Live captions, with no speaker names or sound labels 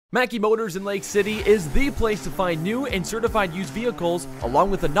Mackey Motors in Lake City is the place to find new and certified used vehicles, along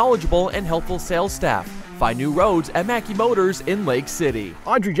with a knowledgeable and helpful sales staff. Find new roads at Mackey Motors in Lake City.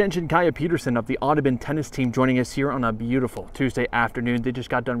 Audrey, Jensen, Petersen of the Audubon tennis team joining us here on a beautiful Tuesday afternoon. They just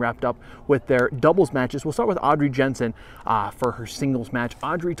got done wrapped up with their doubles matches. We'll start with Audrey Jensen for her singles match.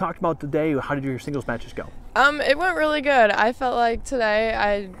 Audrey, talk about today. How did your singles matches go? It went really good. I felt like today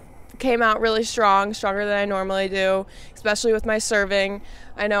I came out really strong, stronger than I normally do, especially with my serving.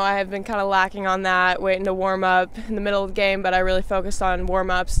 I know I have been kind of lacking on that, waiting to warm up in the middle of the game, but I really focused on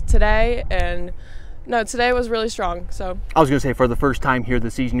warm-ups today, and no, today was really strong. So I was going to say, for the first time here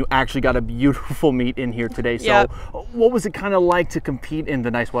this season, you actually got a beautiful meet in here today. So yep. What was it kind of like to compete in the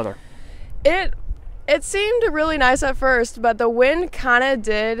nice weather? It seemed really nice at first, but the wind kind of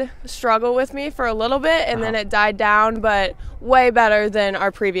did struggle with me for a little bit, and then it died down, but way better than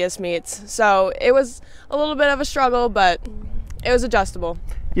our previous meets. So it was a little bit of a struggle, but it was adjustable.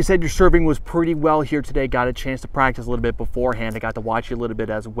 You said your serving was pretty well here today. Got a chance to practice a little bit beforehand. I got to watch you a little bit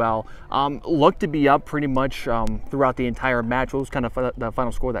as well. Looked to be up pretty much throughout the entire match. What was kind of the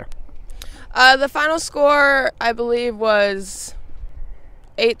final score there? The final score, I believe, was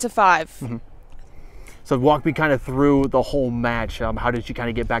 8-5. Mm-hmm. So walk me kind of through the whole match. How did you kind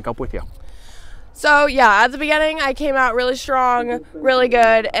of get back up with you? So yeah, at the beginning I came out really strong, really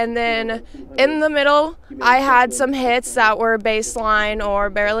good, and then in the middle I had some hits that were baseline or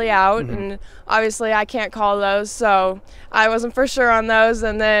barely out, and obviously I can't call those, so I wasn't for sure on those.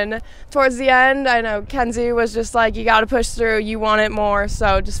 And then towards the end, I know Kenzie was just like, you got to push through, you want it more,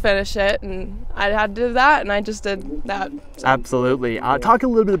 so just finish it, and I had to do that, and I just did that. So. Absolutely. Talk a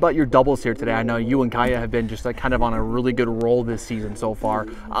little bit about your doubles here today. I know you and Kaya have been just like kind of on a really good roll this season so far.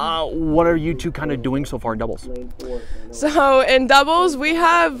 What are you two kind of doing so far in doubles? So in doubles, we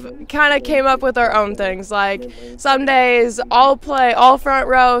have kind of came up with our own things. Like some days I'll play all front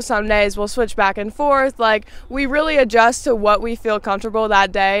row, some days we'll switch back and forth. Like we really adjust to what we feel comfortable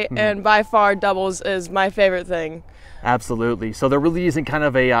that day, and by far doubles is my favorite thing. Absolutely. So there really isn't kind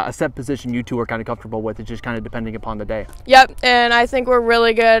of a set position you two are kind of comfortable with. It's just kind of depending upon the day. Yep, and I think we're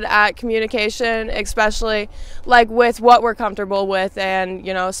really good at communication, especially like with what we're comfortable with and,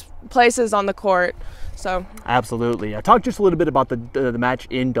 you know, places on the court. So absolutely. Talk just a little bit about the match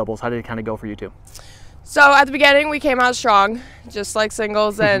in doubles. How did it kind of go for you two? So at the beginning we came out strong, just like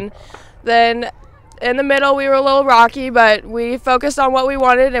singles, and then in the middle we were a little rocky, but we focused on what we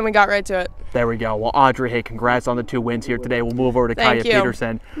wanted and we got right to it. There we go. Well, Audrey, hey, congrats on the 2 wins here today. We'll move over to Kaya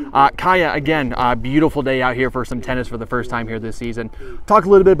Petersen. Kaya, again, beautiful day out here for some tennis for the first time here this season. Talk a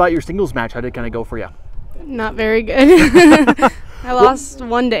little bit about your singles match. How did it kind of go for you? Not very good. I lost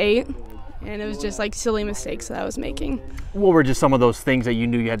 1-8, and it was just like silly mistakes that I was making. What were just some of those things that you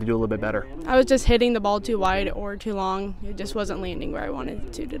knew you had to do a little bit better? I was just hitting the ball too wide or too long. It just wasn't landing where I wanted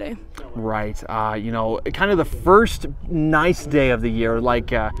it to today. Right. You know, kind of the first nice day of the year, like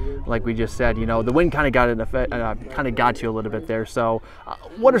we just said. You know, the wind kind of got you a little bit there. So,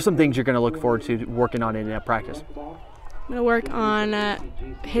 what are some things you're going to look forward to working on in practice? I'm going to work on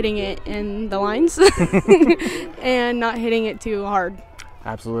hitting it in the lines and not hitting it too hard.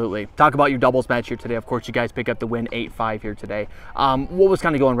 Absolutely. Talk about your doubles match here today. Of course, you guys pick up the win 8-5 here today. What was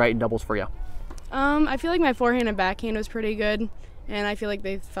kind of going right in doubles for you? I feel like my forehand and backhand was pretty good, and I feel like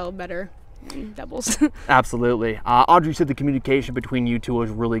they felt better in doubles. Absolutely. Audrey said the communication between you two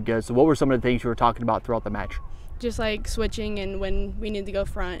was really good. So what were some of the things you were talking about throughout the match? Just like switching and when we need to go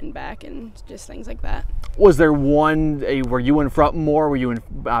front and back and just things like that. Was there one, were you in front more? Were you in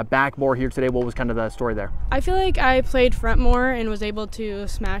back more here today? What was kind of the story there? I feel like I played front more and was able to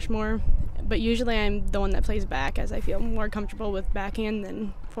smash more, but usually I'm the one that plays back, as I feel more comfortable with backhand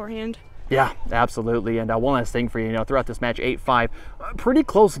than forehand. Yeah, absolutely. And one last thing for you, throughout this match, 8-5, pretty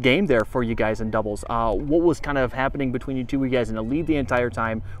close game there for you guys in doubles. What was kind of happening between you two? Were you guys in the lead the entire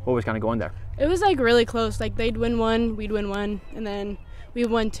time? What was kind of going there? It was like really close. Like they'd win one, we'd win one, and then we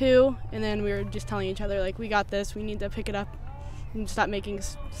won two, and then we were just telling each other, like, we got this, we need to pick it up and stop making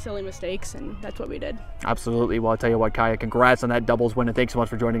silly mistakes, and that's what we did. Absolutely. Well, I'll tell you what, Kaya, congrats on that doubles win, and thanks so much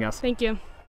for joining us. Thank you.